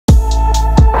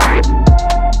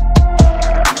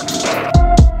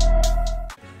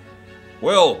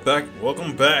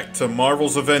Welcome back to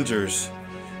Marvel's Avengers.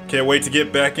 Can't wait to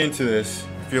get back into this.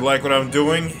 If you like what I'm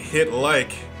doing, hit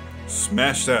like.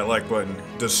 Smash that like button.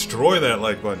 Destroy that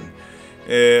like button.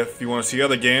 If you want to see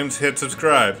other games, hit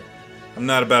subscribe. I'm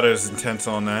not about as intense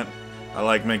on that. I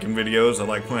like making videos, I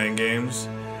like playing games.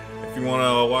 If you want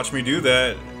to watch me do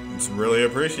that, it's really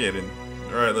appreciated.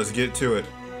 Alright, let's get to it.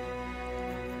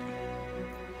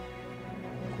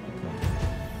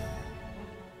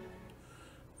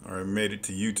 Alright, made it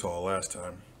to Utah last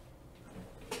time.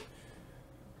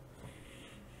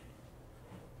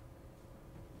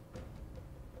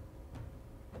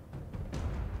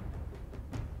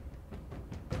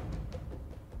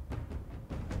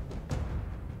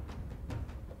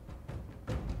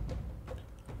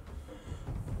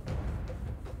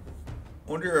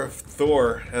 Wonder if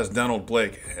Thor, as Donald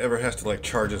Blake, ever has to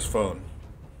charge his phone.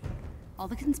 All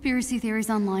the conspiracy theories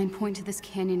online point to this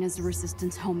canyon as the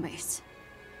Resistance home base.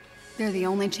 They're the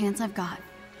only chance I've got.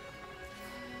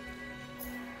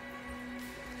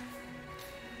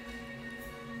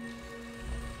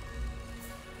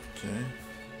 Okay,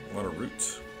 a lot of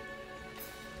roots.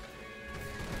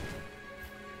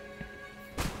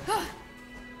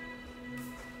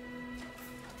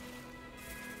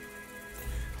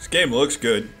 This game looks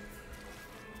good.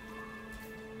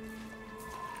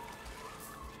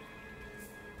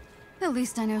 At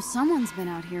least I know someone's been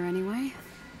out here anyway.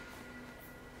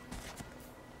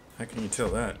 How can you tell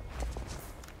that?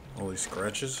 All these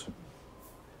scratches?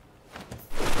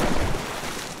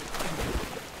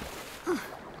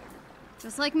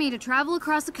 Just like me to travel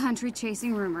across the country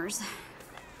chasing rumors.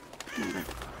 But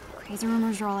crazy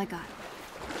rumors are all I got.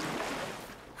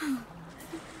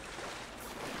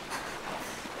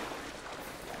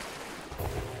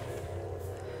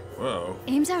 Whoa.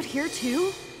 Aim's out here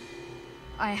too?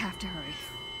 I have to hurry.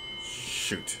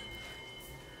 Shoot.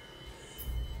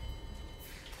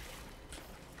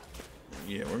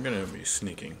 Yeah, we're gonna be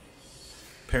sneaking.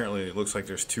 Apparently it looks like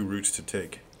there's 2 routes to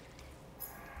take.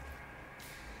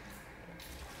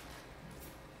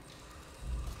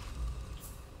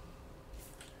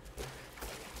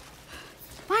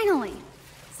 Finally!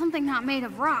 Something not made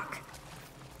of rock.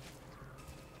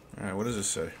 Alright, what does this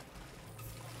say?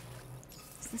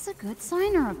 Is this a good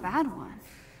sign or a bad one?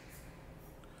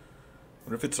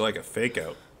 What if it's like a fake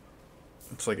out?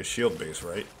 It's like a shield base,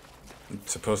 right?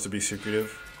 It's supposed to be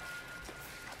secretive.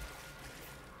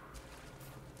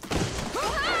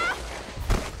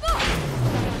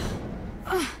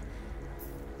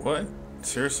 What?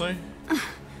 Seriously?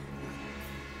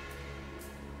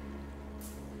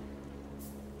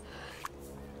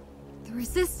 The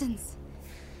Resistance.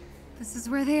 This is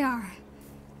where they are.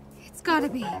 It's gotta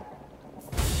be.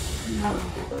 No.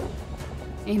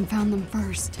 Aim found them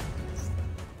first.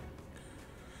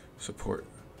 Support.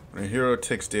 When a hero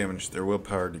takes damage, their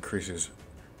willpower decreases.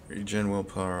 Regen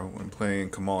willpower when playing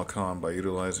Kamala Khan by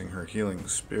utilizing her healing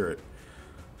spirit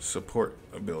support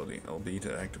ability, LB,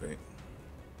 to activate.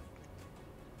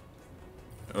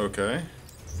 Okay.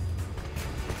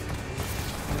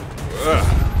 Ugh.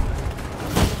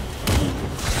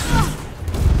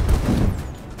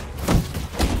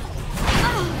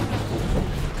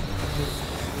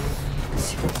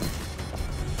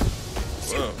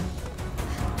 Whoa.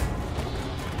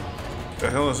 The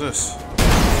hell is this?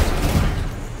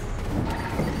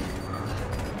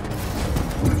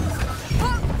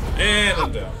 And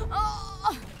I'm down.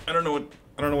 I don't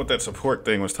know what that support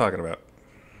thing was talking about.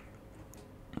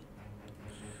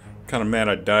 Kind of mad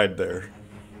I died there.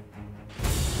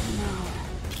 No.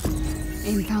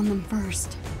 Aim found them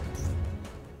first.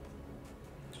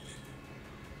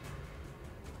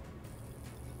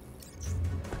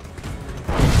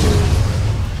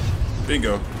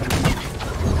 Bingo.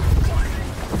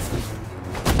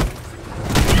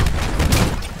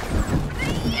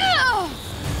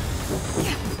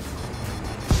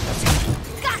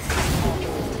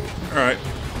 Alright.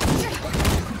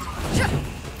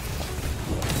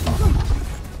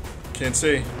 Can't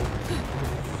see.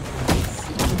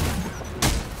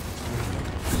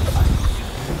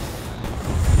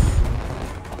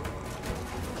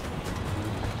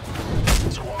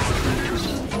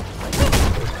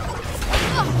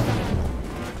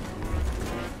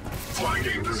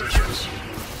 Flanking positions.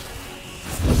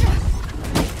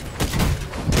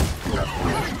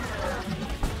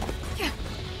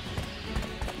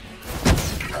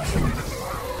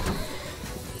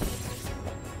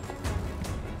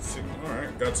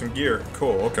 Alright, got some gear.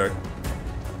 Cool, okay.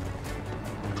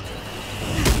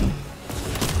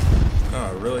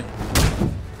 Oh, really?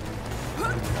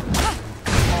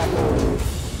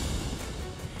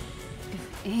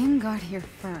 If AIM got here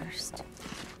first.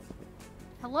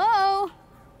 Hello?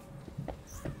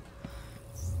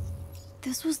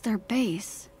 this was their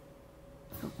base.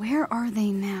 But where are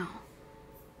they now?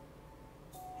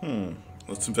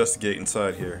 Let's investigate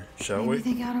inside here, shall we?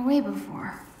 Maybe they got away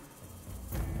before.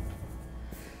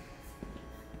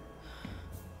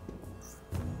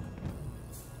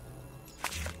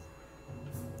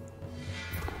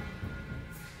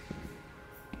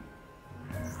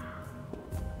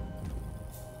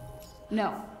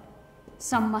 No.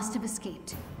 Some must have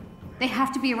escaped. They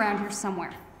have to be around here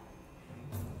somewhere.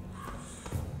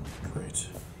 Great.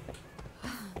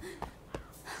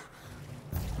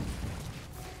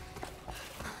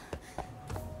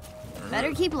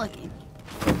 Better keep looking.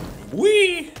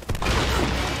 Whee!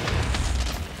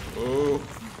 Oh.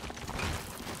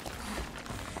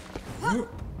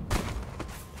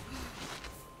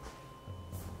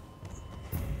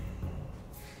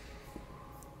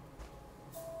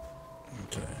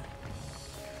 Okay.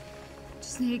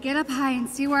 Just need to get up high and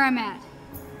see where I'm at.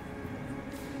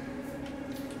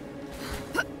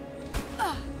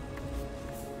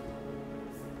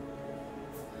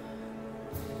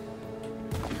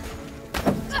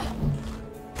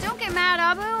 Don't get mad,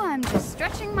 Abu. I'm just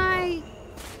stretching my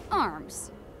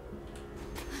arms.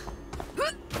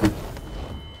 Uh-oh.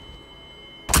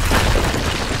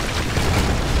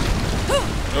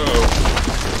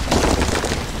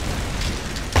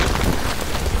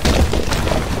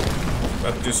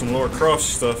 About to do some Laura Croft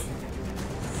stuff.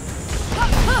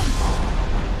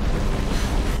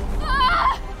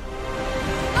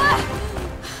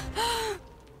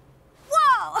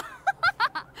 Whoa!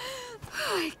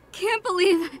 I can't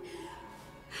believe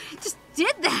I just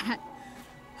did that.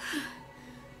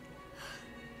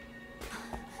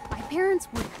 My parents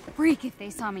would freak if they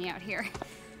saw me out here.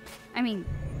 I mean,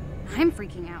 I'm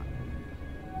freaking out.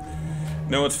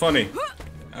 No, it's funny.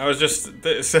 I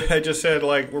just said,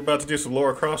 like, we're about to do some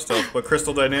Laura Croft stuff, but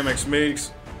Crystal Dynamics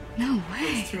makes No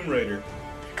way. Tomb Raider.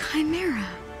 The Chimera.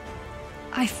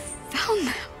 I found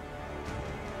them.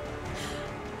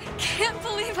 I can't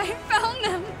believe I found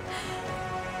them.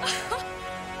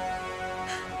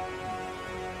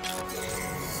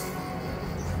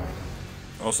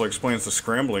 Also explains the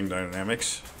scrambling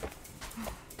dynamics.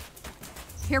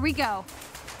 Here we go.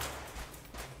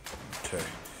 Okay.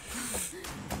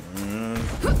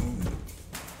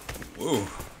 Ooh.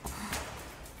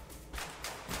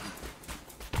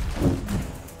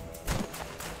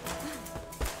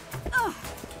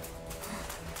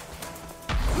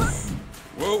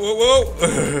 Whoa, whoa,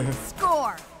 whoa!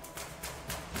 Score.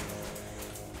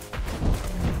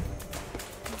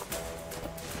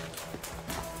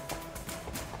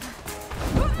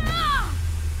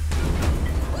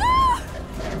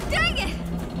 Dang it!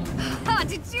 Oh,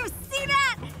 did you see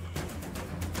that?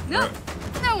 No,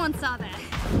 no one saw that.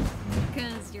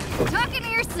 Because you're talking to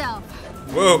yourself.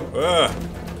 Whoa!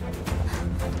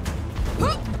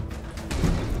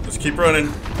 Let's keep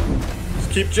running. Let's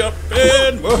keep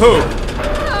jumping! Whoa!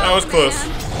 That was close.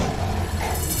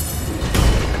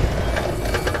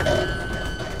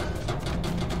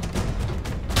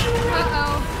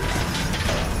 Uh-oh.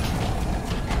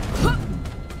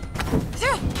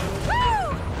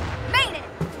 Woo! Made it!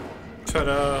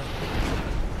 Ta-da!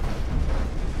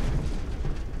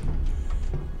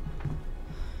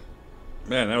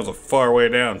 Man, that was a far way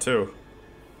down, too.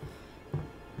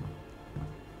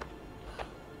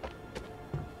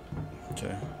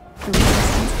 Okay. The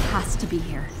resistance has to be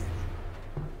here.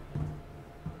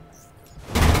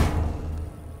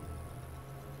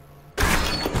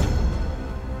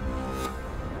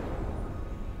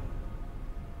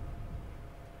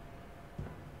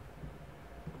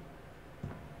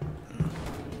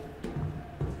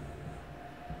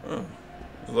 Oh,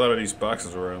 there's a lot of these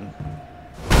boxes around.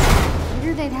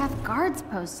 Figured they'd have guards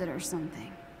posted or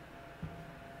something.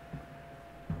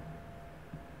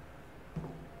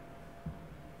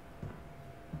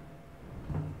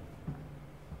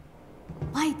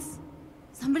 Lights!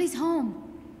 Somebody's home.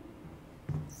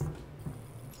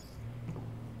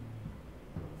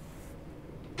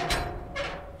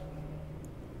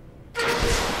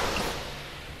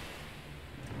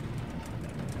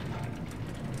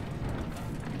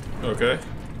 Okay.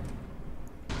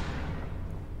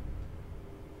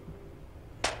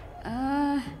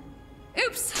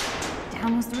 Oops!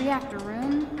 Down was the reactor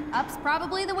room. Up's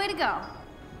probably the way to go.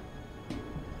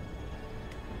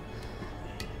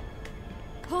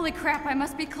 Holy crap, I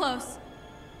must be close.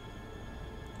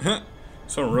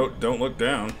 Someone wrote, "Don't look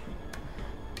down."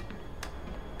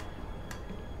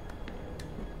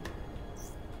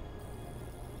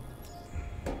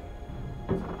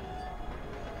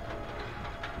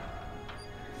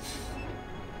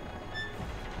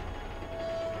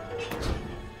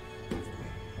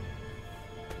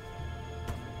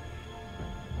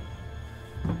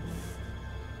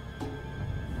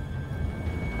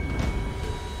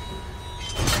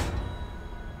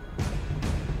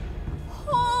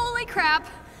 crap!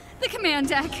 The command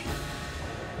deck.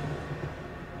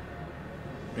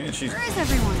 Man, she's... Where is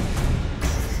everyone?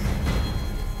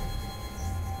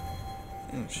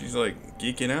 Man, she's like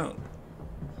geeking out.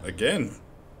 Again.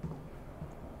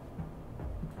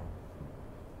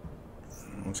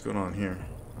 What's going on here?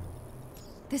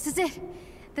 This is it.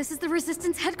 This is the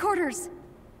Resistance headquarters.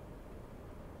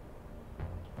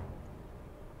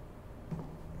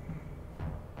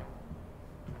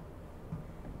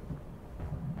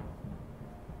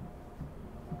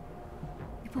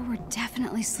 People were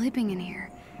definitely sleeping in here.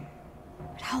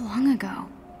 But how long ago?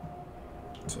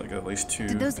 It's like at least two...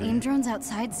 Did those AIM drones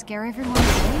outside scare everyone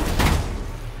away?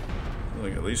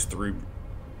 Like at least three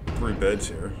beds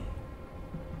here.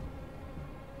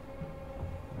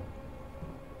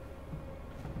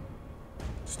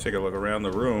 Let's take a look around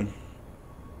the room.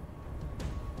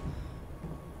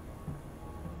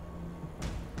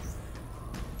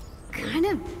 Kind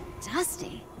of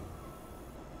dusty.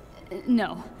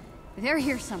 No, they're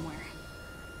here somewhere.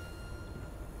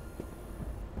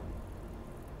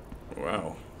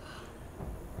 Wow.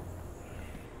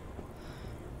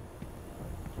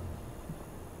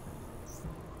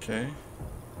 Okay.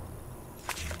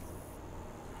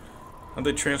 How'd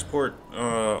they transport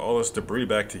all this debris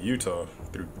back to Utah?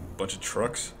 Through a bunch of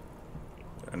trucks?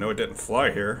 I know it didn't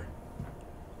fly here.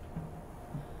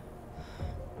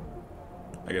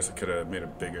 I guess I could have made a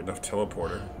big enough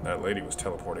teleporter. That lady was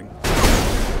teleporting.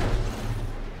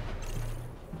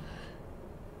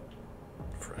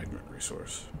 Fragment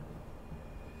resource.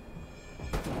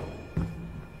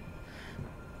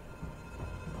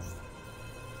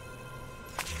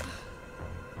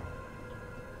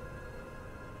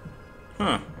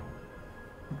 Huh.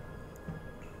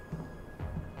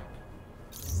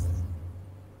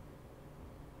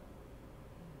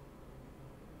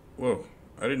 Whoa,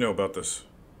 I didn't know about this.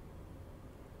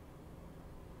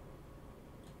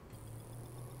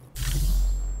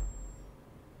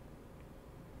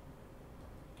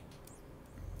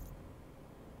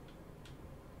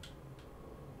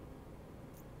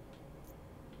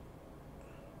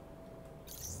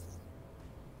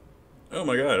 Oh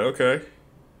my god, okay.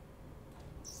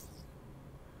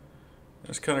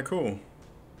 That's kind of cool.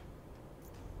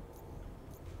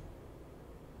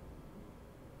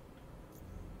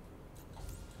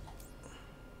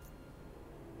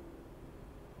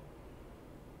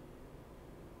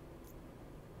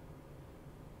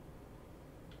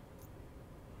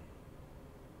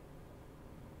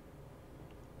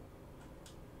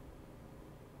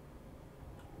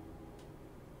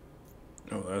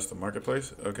 Oh, that's the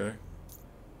marketplace? Okay.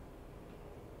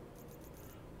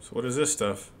 So what is this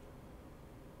stuff?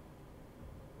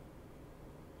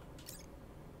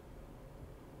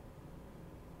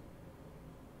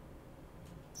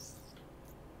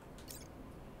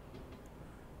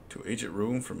 To agent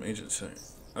room from agent site.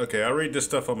 Okay, I'll read this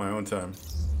stuff on my own time.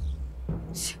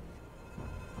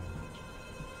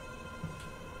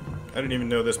 I didn't even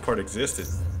know this part existed.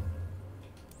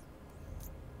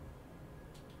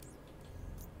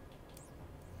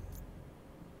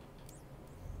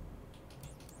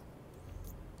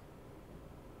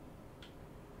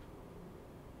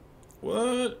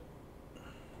 What?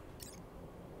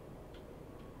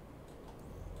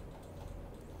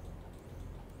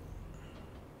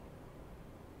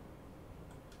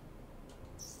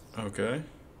 Okay.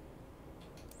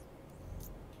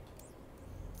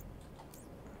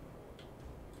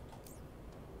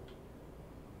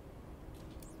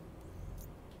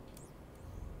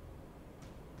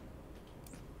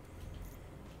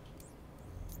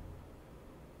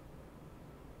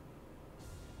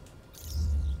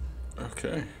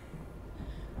 Okay.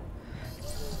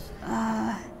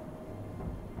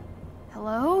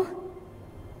 Hello?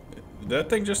 Did that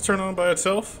thing just turn on by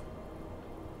itself?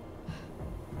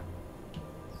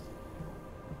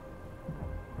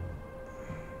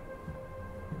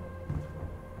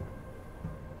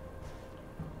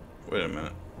 Wait a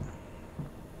minute.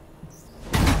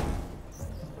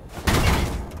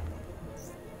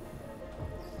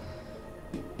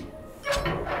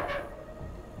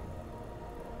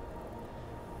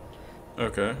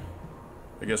 Okay.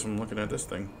 I guess I'm looking at this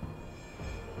thing.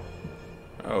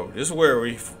 Oh, this is where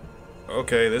we...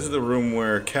 Okay, this is the room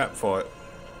where Cap fought.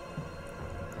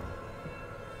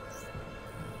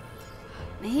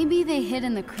 Maybe they hid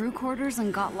in the crew quarters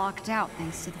and got locked out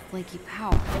thanks to the flaky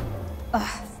power.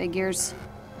 Ugh, figures.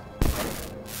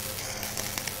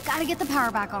 Gotta get the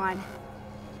power back on.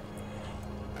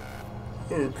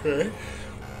 Okay.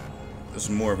 This is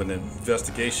more of an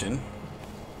investigation.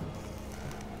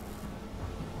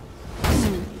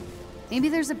 Maybe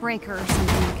there's a breaker or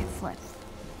something I could flip.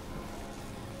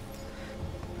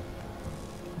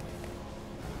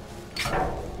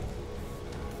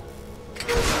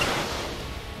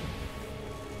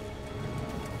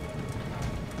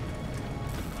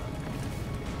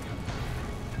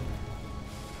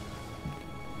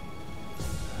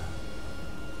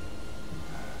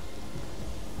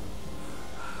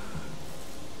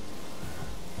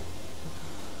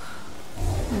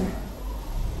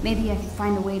 Maybe I could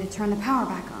find a way to turn the power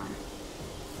back on.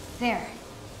 There.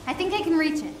 I think I can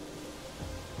reach it.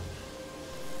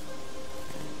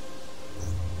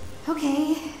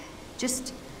 Okay,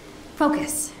 just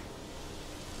focus.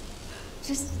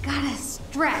 Just gotta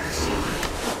stretch.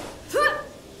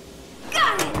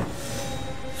 Got it!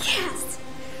 Yes!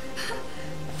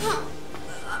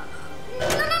 No, no,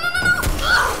 no, no,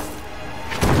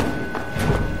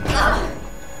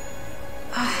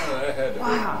 no!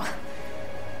 Wow.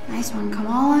 Nice one,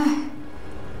 Kamala.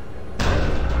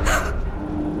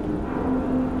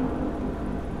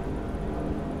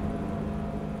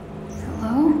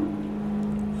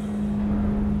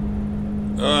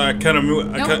 I kind of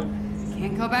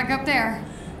Can't go back up there.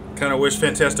 Kind of wish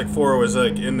Fantastic Four was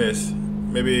like in this.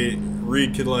 Maybe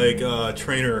Reed could like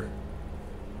train her.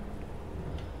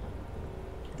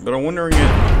 But I'm wondering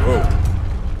whoa.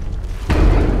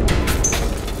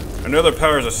 I know their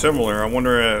powers are similar. I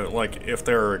wonder like if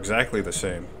they're exactly the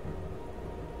same.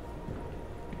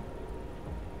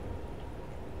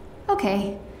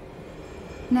 Okay.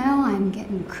 Now I'm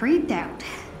getting creeped out.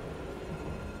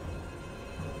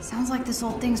 Sounds like this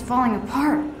old thing's falling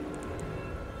apart.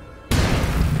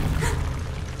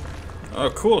 Oh,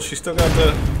 cool. She still got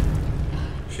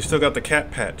the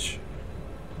cat patch.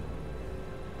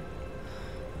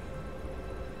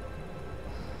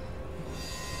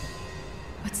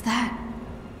 What's that?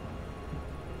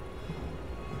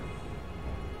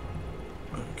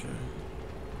 Okay.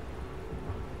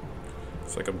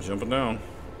 It's like I'm jumping down.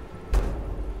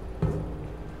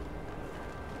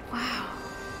 Wow.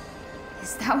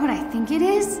 Is that what I think it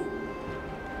is?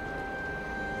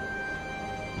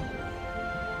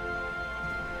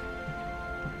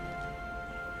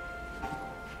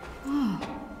 Whoa.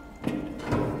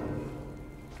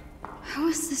 How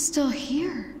is this still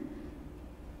here?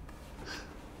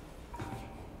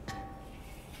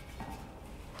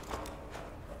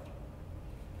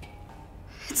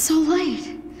 It's so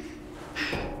light.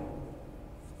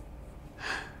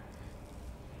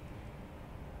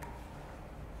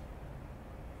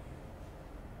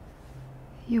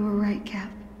 You were right,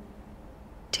 Cap.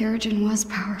 Terrigen was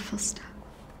powerful stuff.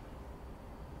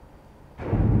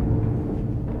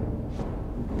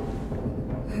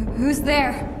 Who's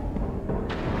there?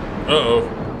 Uh-oh.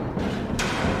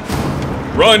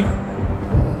 Run!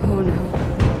 Oh no.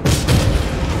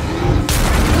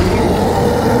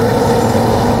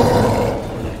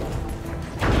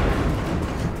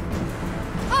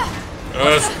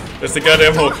 That's the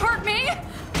goddamn Don't Hulk. hurt me!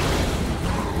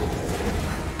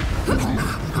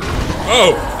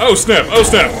 Oh! Oh snap! Oh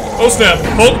snap! Oh snap!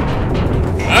 Hulk!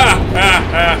 Ah!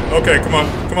 Ah! Ah! Okay, come on.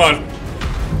 Come on.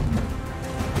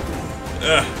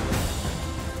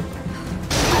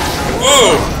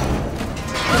 Whoa!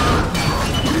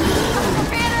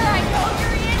 Banner, I know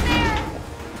you're in there!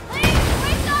 Please,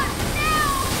 wake up now!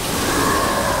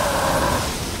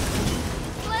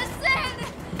 Listen!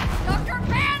 Dr.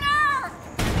 Banner!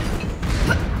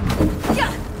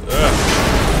 Yeah.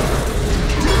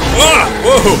 Ah!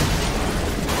 Whoa!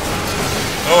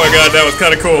 Oh my god, that was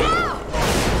kind of cool.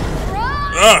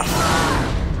 Ah!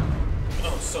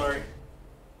 Oh, sorry.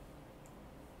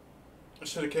 I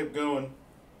should have kept going.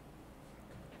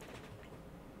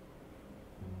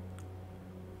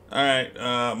 Alright,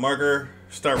 marker,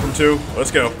 start from 2. Let's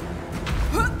go.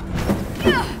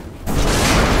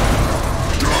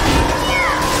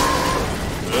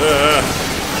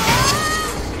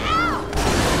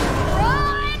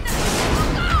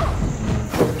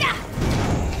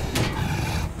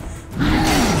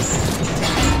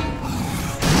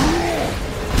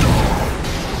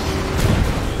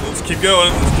 Let's keep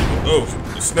going. Oh,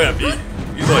 snap.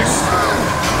 He's like...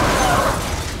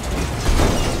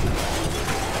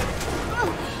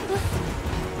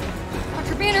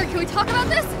 Dr. Banner, can we talk about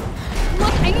this?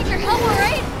 Look, I need your help,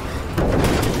 alright?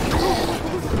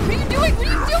 What are you doing? What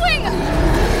are you doing?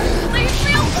 Leave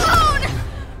me alone!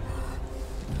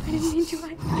 I didn't mean to. I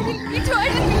didn't mean to.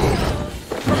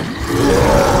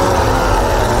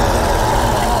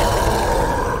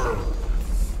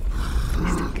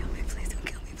 Please don't kill me. Please don't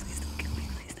kill me. Please don't kill me.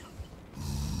 Please don't.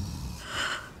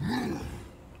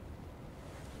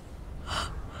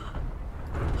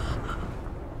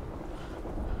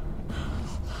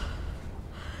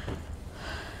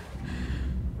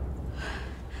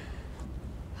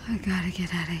 I gotta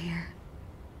get out of here.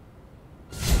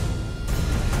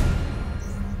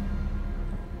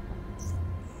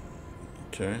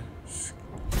 Okay.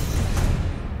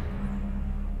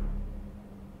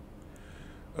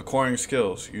 Acquiring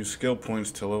skills. Use skill points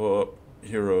to level up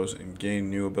heroes and gain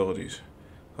new abilities.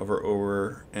 Hover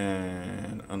over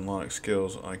and unlock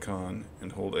skills icon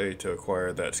and hold A to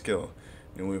acquire that skill.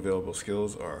 Newly available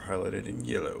skills are highlighted in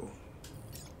yellow.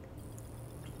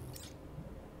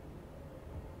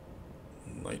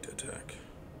 Light attack.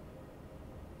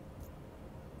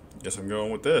 Guess I'm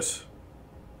going with this.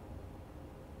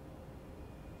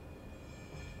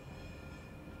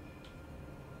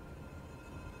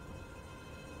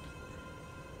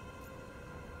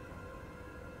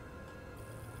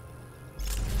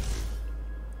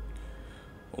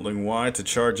 Holding Y to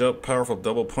charge up powerful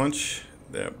double punch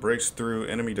that breaks through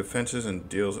enemy defenses and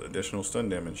deals additional stun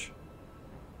damage.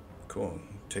 Cool.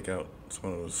 Take out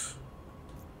some of those.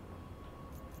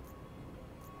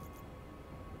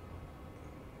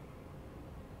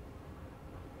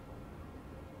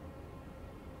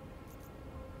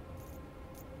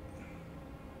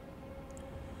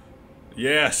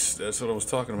 Yes, that's what I was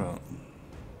talking about.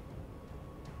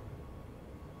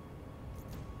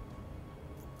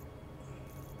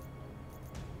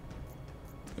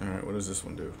 Alright, what does this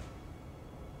one do?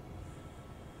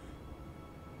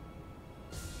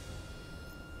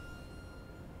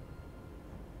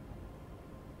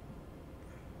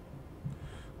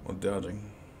 Well, dodging.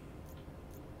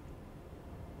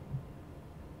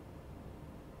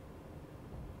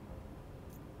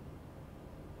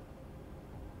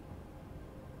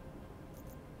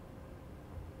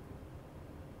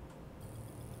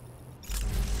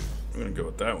 I'm gonna go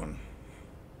with that one.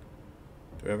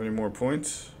 Do we have any more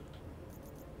points?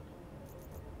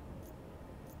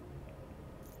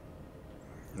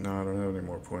 No, I don't have any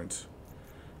more points.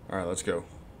 Alright, let's go.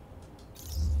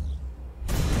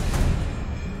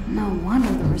 No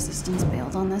wonder the Resistance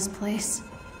bailed on this place.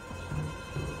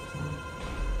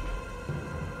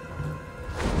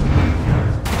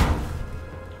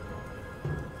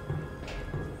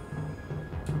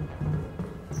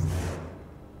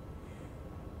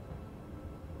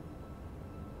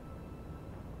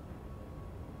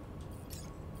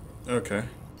 Okay.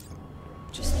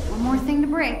 Just one more thing to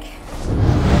break.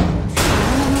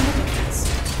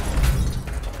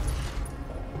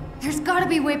 There's gotta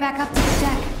be a way back up to the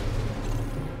deck.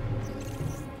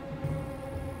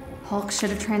 Hulk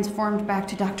should have transformed back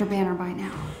to Dr. Banner by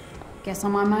now. Guess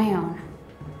I'm on my own.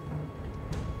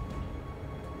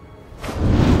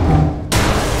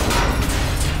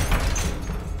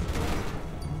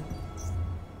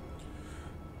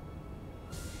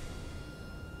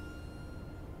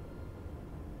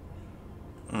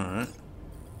 Alright.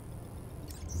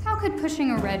 How could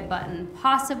pushing a red button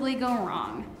possibly go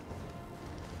wrong?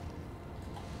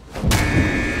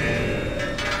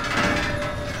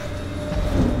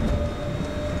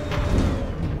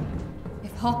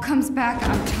 If Hulk comes back,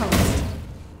 I'm toast.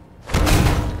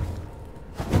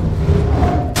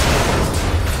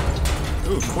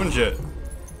 Ooh, Quinjet.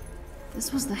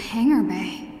 This was the hangar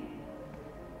bay.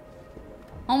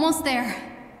 Almost there.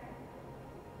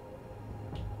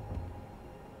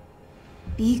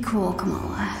 Be cool,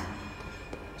 Kamala.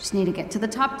 Just need to get to the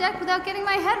top deck without getting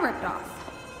my head ripped off.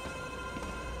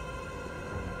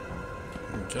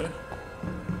 Okay.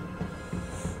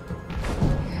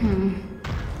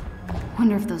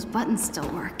 Wonder if those buttons still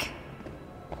work.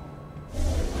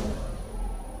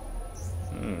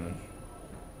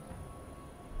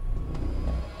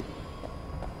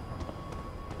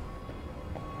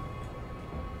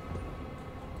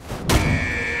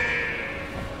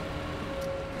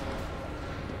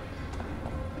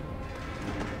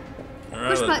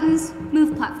 Push buttons,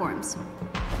 move platforms.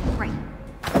 Right.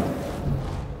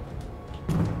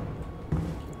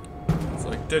 It's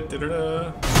like da da da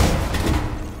da.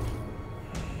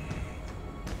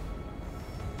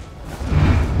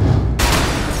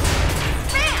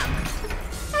 Bam!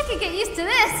 I could get used to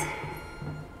this.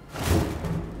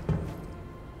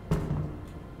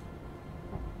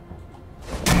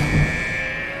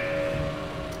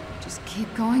 Just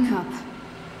keep going up.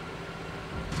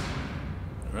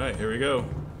 Alright, here we go.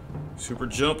 Super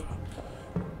jump.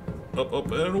 Up,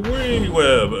 up, and away,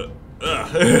 web. Ah.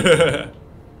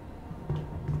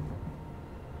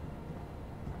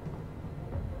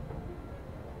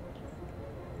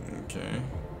 Okay.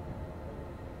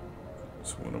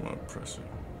 So what am I pressing?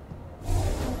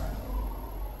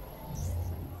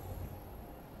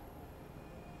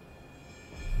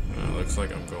 Looks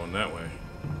like I'm going that way.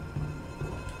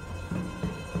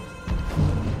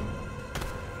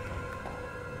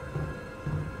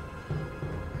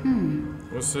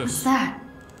 What's this?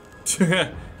 What's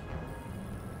that?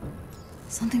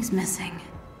 Something's missing.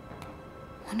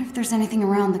 Wonder if there's anything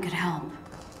around that could help.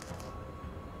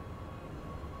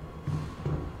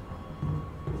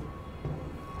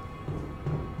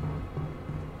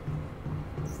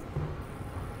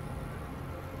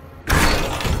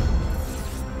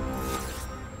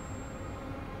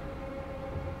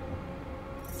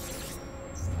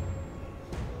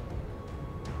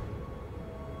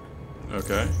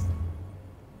 Okay.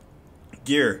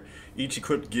 Gear. Each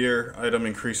equipped gear item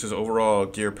increases overall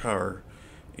gear power.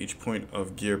 Each point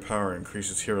of gear power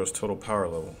increases hero's total power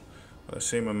level by the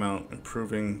same amount,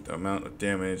 improving the amount of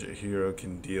damage a hero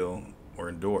can deal or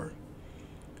endure.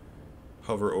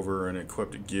 Hover over an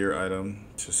equipped gear item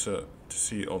to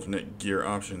see alternate gear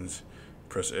options.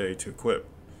 Press A to equip.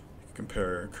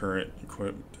 Compare current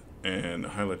equipped and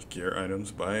highlight gear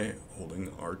items by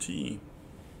holding RT.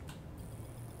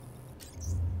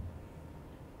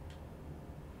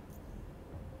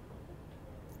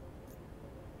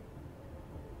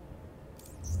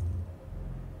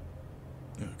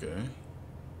 Okay.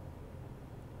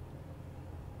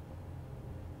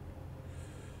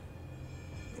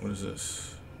 What is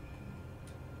this?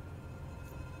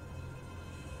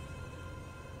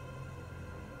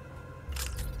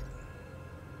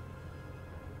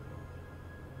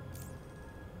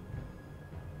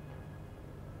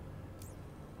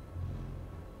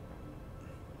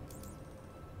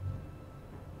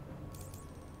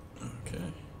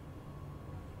 Okay.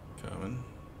 Common.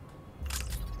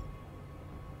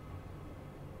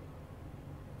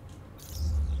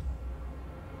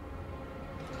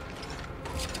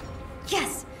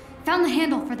 Yes! Found the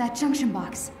handle for that junction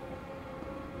box.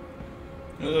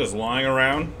 Is this lying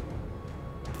around?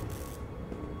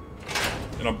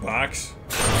 In a box?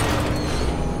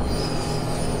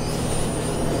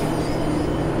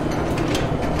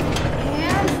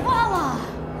 And voila!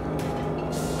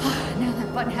 Now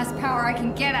that button has power, I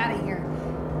can get out of here.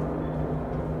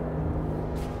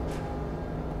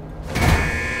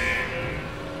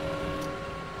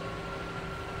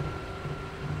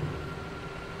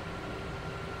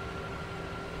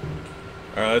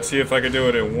 Alright, let's see if I can do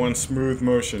it in one smooth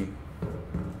motion.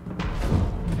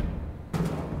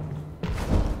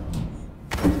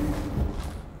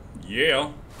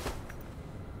 Yeah.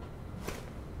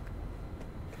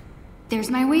 There's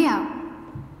my way out.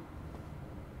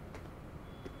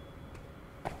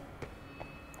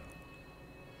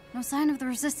 No sign of the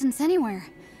resistance anywhere.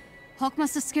 Hulk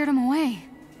must have scared him away.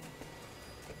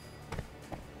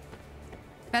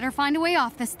 Better find a way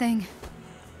off this thing.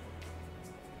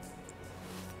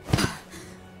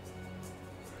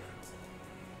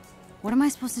 What am I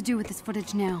supposed to do with this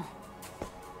footage now?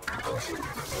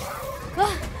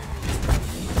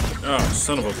 Oh,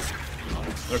 son of a...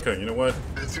 Okay, you know what?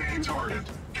 Visiting target.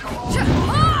 Come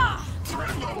on.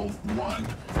 Threat level 1.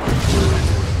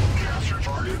 Capture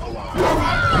target alive.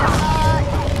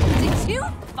 Did you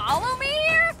follow me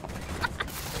here?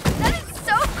 That is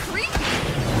so creepy.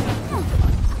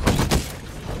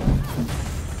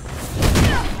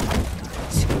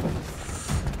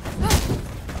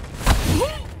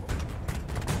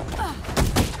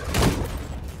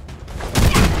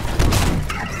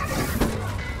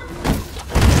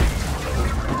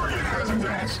 Target has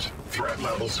advanced. Threat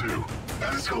level 2.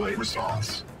 Escalate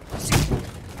response.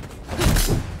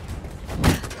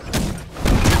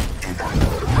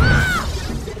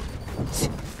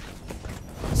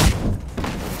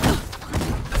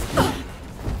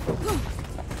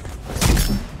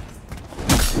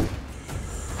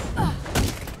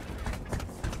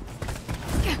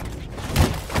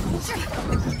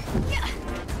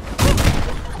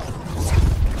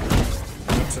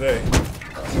 Not today.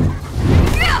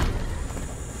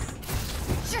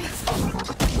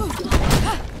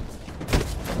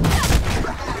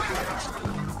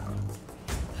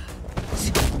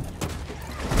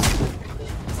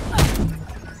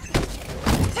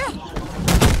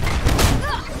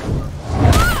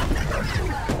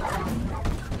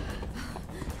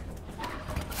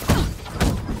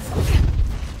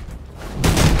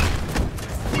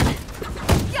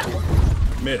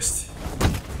 Missed.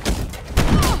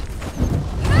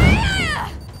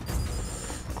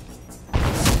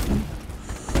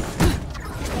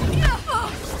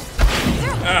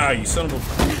 Ah, you son of a...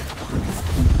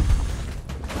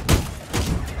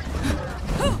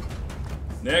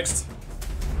 Next.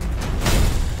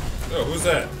 Oh, who's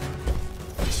that?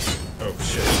 Oh,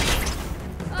 shit.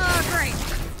 Oh, great.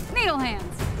 Needle hands.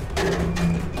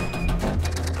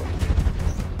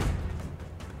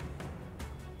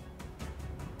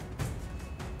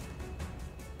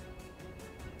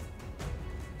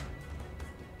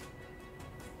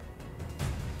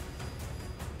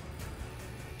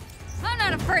 I'm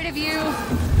not afraid of you.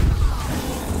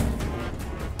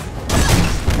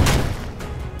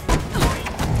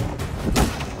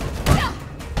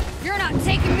 You're not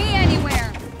taking me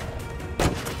anywhere.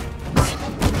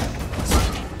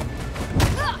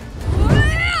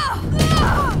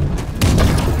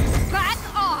 Back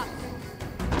off.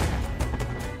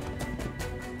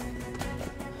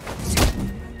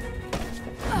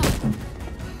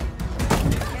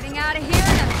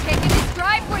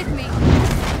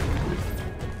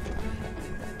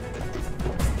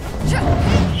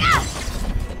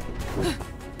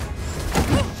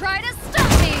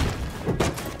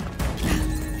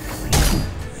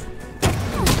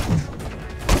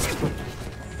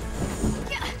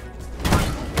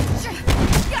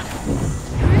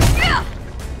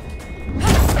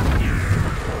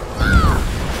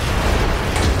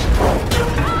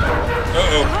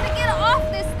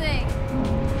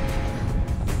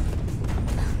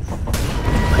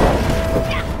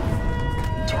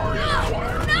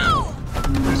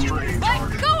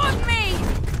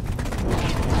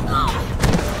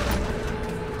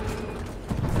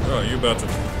 Oh, you about to...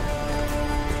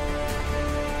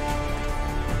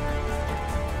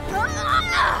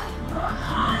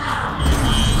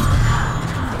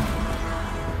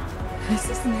 This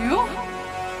is new?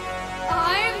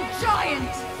 I'm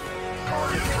giant!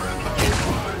 Target threat level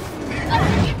 5.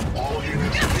 Engage. All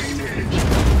units engage.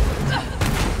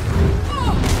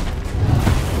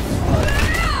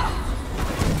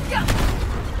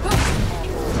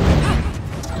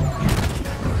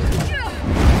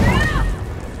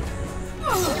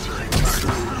 Altering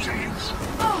tactical routines.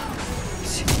 Oh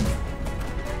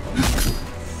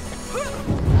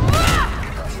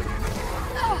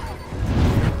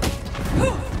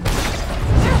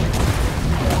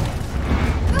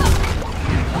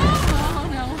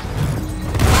no.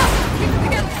 Keep the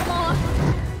pants smaller.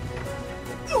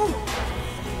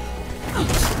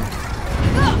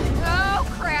 Oh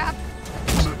crap.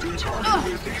 Subdue target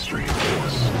with extreme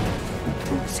force.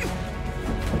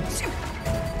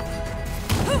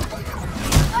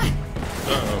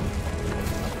 Uh-oh.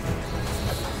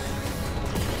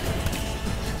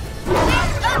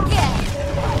 Okay.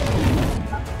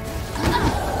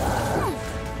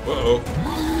 Uh-oh.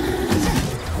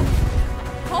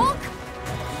 Hulk?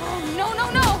 Oh no no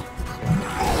no.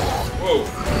 Whoa.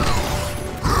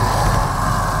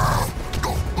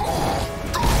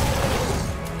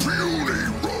 Beauty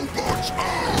robots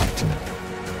out!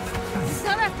 It's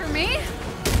not after me.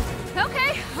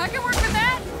 Okay, I can work with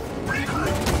that.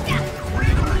 Regroup.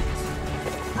 Regroup.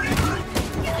 Regroup.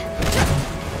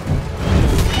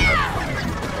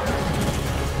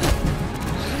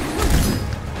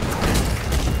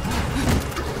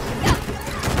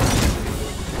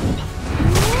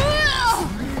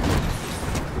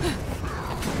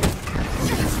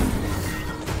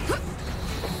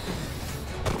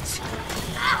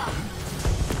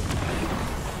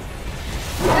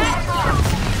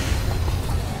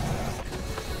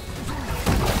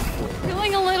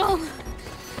 Feeling a little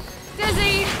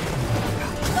dizzy.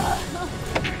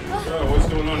 Oh, what's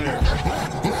going on here?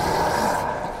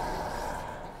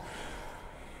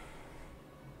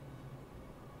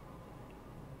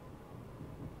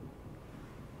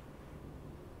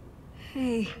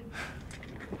 Hey,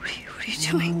 what are you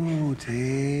doing? Oh,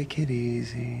 take it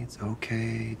easy. It's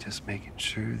okay. Just making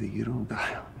sure that you don't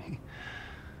die on me.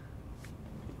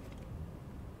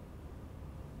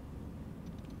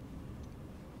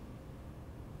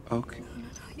 Okay.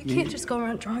 You can't just go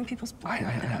around drawing people's blood.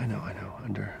 I know.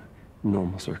 Under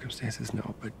normal circumstances,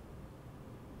 no, but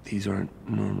these aren't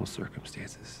normal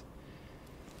circumstances.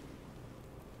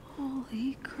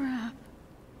 Holy crap.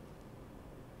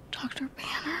 Dr.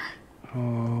 Banner?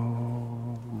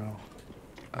 Oh, no.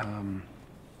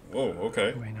 Whoa,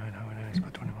 okay. Highway 9, it's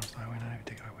about 20 miles to Highway 9. If you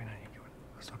take Highway 9, you go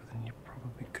stop it, then you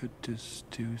probably could just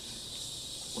do...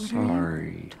 What are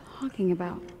Sorry. you talking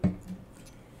about?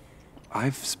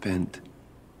 I've spent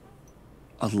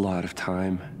a lot of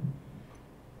time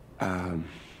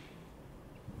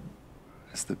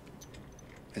as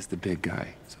the big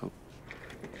guy, so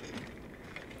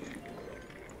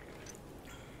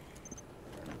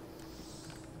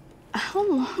How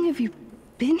long have you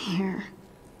been here?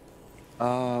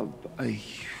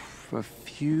 a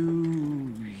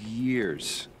few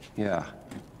years, yeah.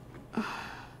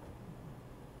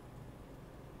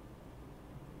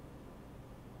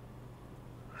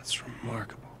 That's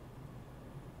remarkable.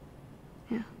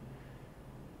 Yeah.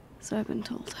 So I've been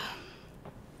told.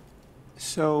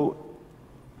 So,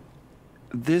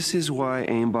 this is why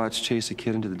aimbots chase a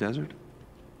kid into the desert?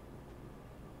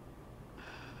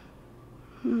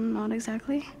 Not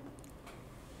exactly.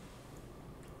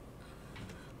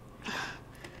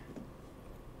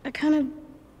 I kind of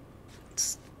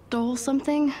stole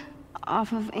something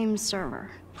off of AIM's server.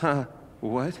 Huh?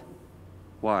 What?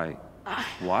 Why?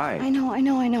 Why? I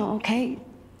know, okay?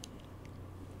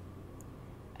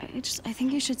 I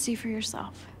think you should see for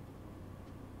yourself.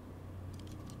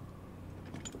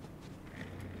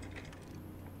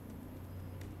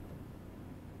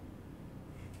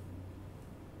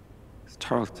 It's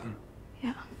Tarleton.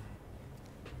 Yeah.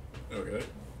 Okay.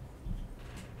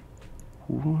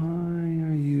 Why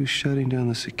are you shutting down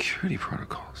the security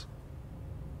protocols?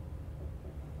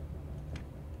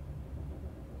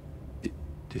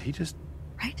 Did he just...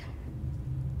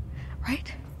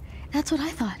 Right? That's what I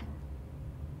thought.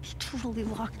 He totally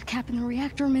locked Cap in the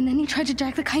reactor room and then he tried to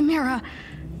jack the Chimera.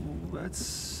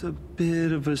 That's a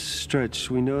bit of a stretch.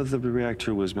 We know that the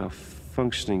reactor was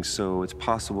malfunctioning, so it's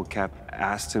possible Cap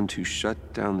asked him to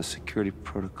shut down the security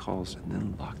protocols and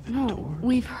then lock the door. No,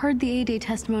 we've heard the A-Day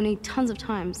testimony tons of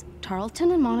times.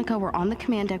 Tarleton and Monica were on the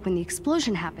command deck when the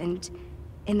explosion happened,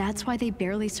 and that's why they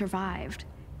barely survived.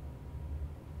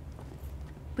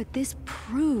 But this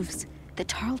proves that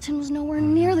Tarleton was nowhere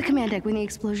near the command deck when the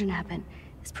explosion happened.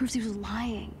 This proves he was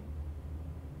lying.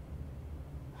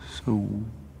 So,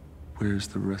 where's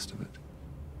the rest of it?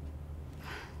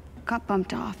 Got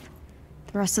bumped off.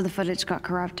 The rest of the footage got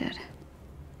corrupted.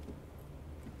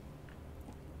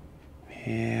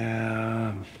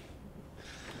 Yeah.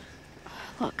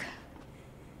 Look.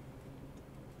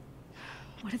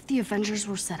 What if the Avengers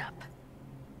were set up?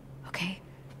 Okay?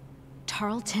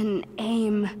 Tarleton,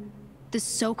 AIM, this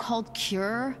so-called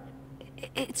cure,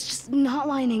 it's just not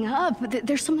lining up.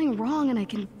 There's something wrong and I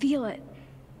can feel it.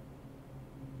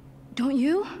 Don't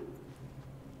you?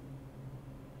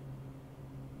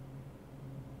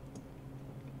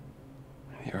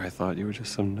 Here I thought you were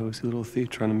just some nosy little thief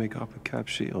trying to make off with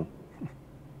Cap's shield.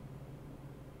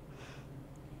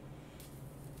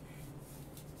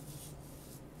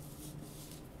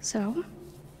 So?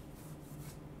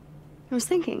 I was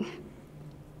thinking.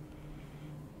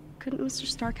 Couldn't Mr.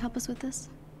 Stark help us with this?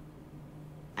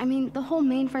 I mean, the whole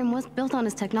mainframe was built on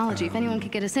his technology. If anyone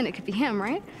could get us in, it could be him,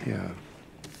 right? Yeah.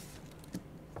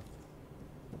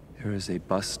 There is a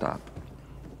bus stop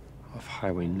off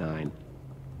Highway 9.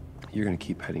 You're gonna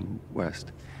keep heading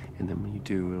west, and then when you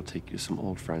do, it'll take you to some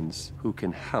old friends who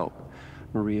can help.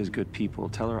 Maria's good people.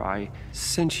 Tell her I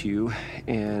sent you,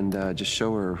 and just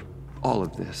show her all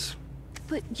of this.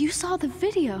 But you saw the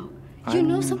video. You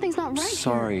know something's not right here.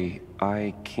 Sorry,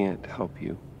 I can't help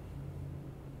you.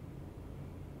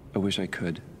 I wish I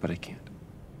could, but I can't.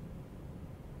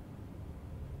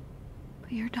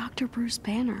 But you're Dr. Bruce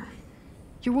Banner.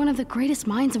 You're one of the greatest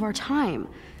minds of our time.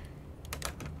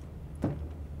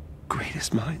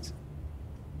 Greatest minds?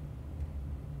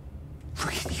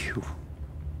 Look at you.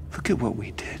 Look at what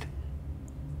we did.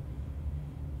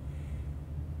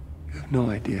 You have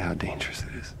no idea how dangerous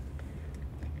it is.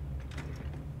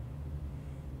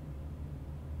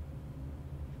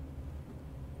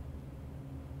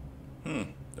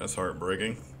 That's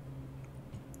heartbreaking.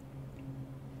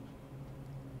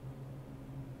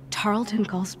 Tarleton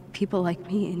calls people like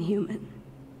me inhuman.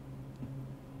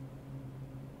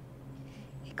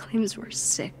 He claims we're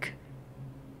sick,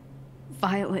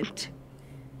 violent,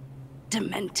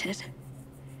 demented.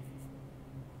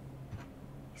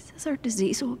 He says our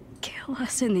disease will kill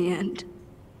us in the end.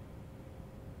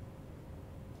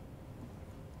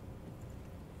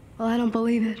 Well, I don't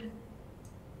believe it.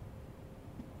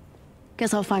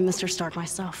 Guess I'll find Mr. Stark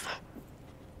myself.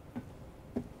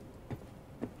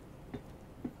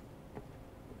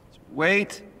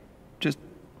 Wait. Just...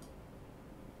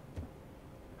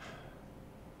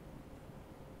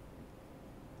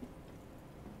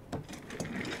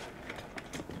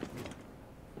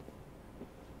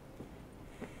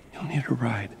 You'll need a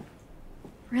ride.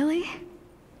 Really?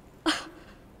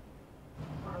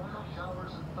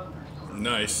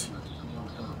 Nice.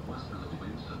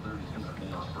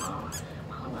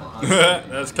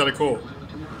 That's kind of cool.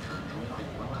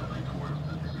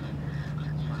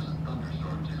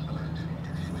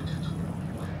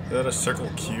 Is that a circle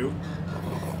Q?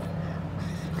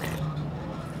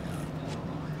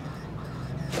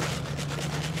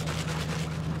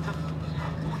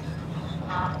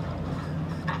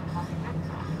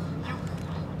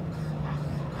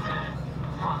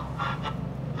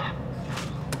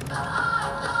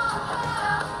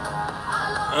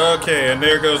 Okay, and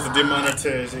there goes the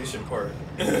demonetization part.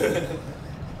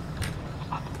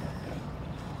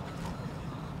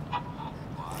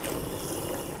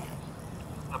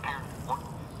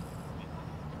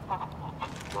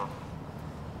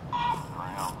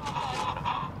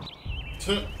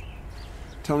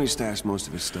 Tony stashed most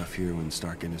of his stuff here when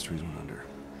Stark Industries went under.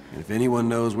 And if anyone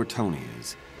knows where Tony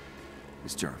is,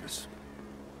 it's Jarvis.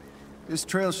 This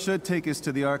trail should take us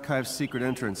to the Archive's secret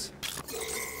entrance.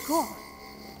 Cool.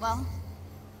 Well,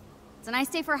 it's a nice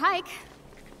day for a hike.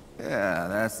 Yeah,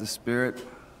 that's the spirit.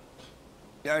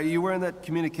 Yeah, are you wearing that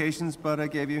communications bud I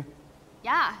gave you?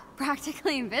 Yeah,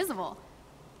 practically invisible.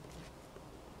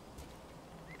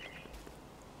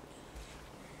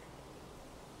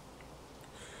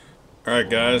 Alright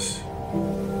guys,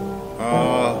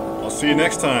 I'll see you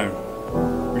next time.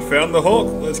 We found the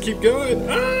Hulk, let's keep going.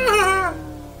 Ah!